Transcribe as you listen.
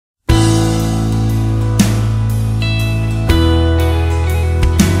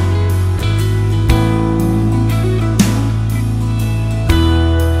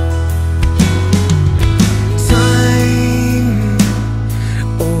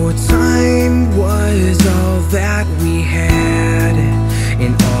was all that we had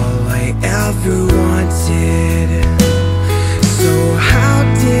and all I ever wanted. So how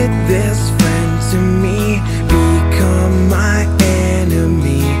did this friend to me become my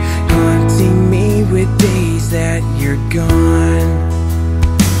enemy, haunting me with days that you're gone?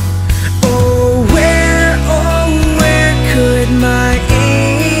 Oh, where could my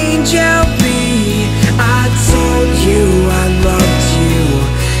angel be? I told you I loved you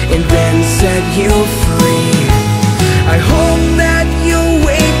and then set you free. I hope that you'll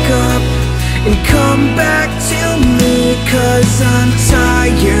wake up and come back to me, 'cause I'm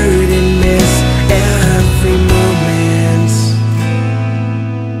tired and miss every moment.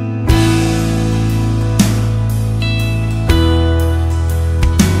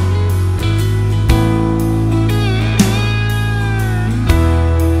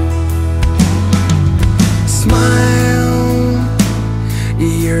 Smile,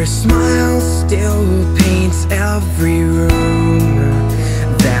 your smile still paints every room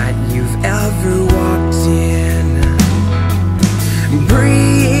that you've ever walked in.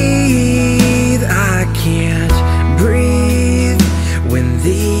 Breathe, I can't breathe when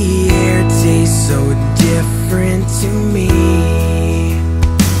the air tastes so different to me.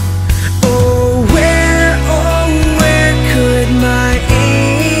 Oh, where could my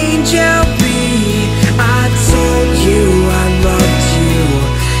angel be? I told you I loved you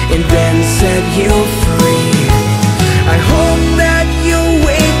and then set you free. I hope that you'll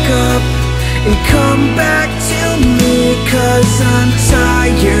wake up and come back to me, 'cause I'm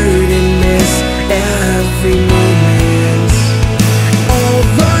tired and miss every moment. All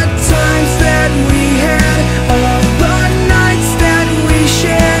the times that we had, all the nights that we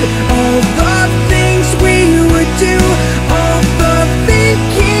shared, all the things we would do, all the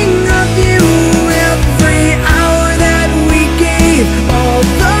thinking of you, every hour that we gave, all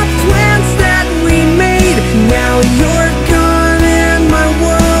the plans that we made. Now you're gone and my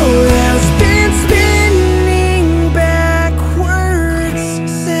world has been spinning backwards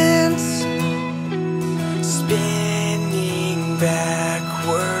since. Spinning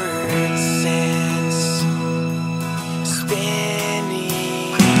backwards since.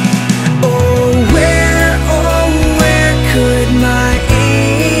 Spinning. Oh, where could my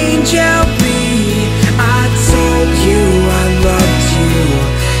angel be? I told you I loved you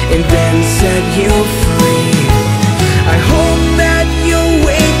and then set you free. I hope that you'll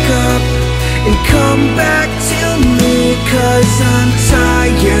wake up and come back to me, 'cause I'm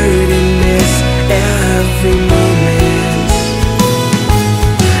tired and miss every moment.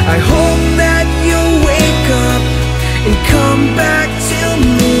 I hope that you'll wake up and come back to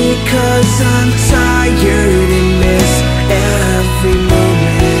me, 'cause I'm tired.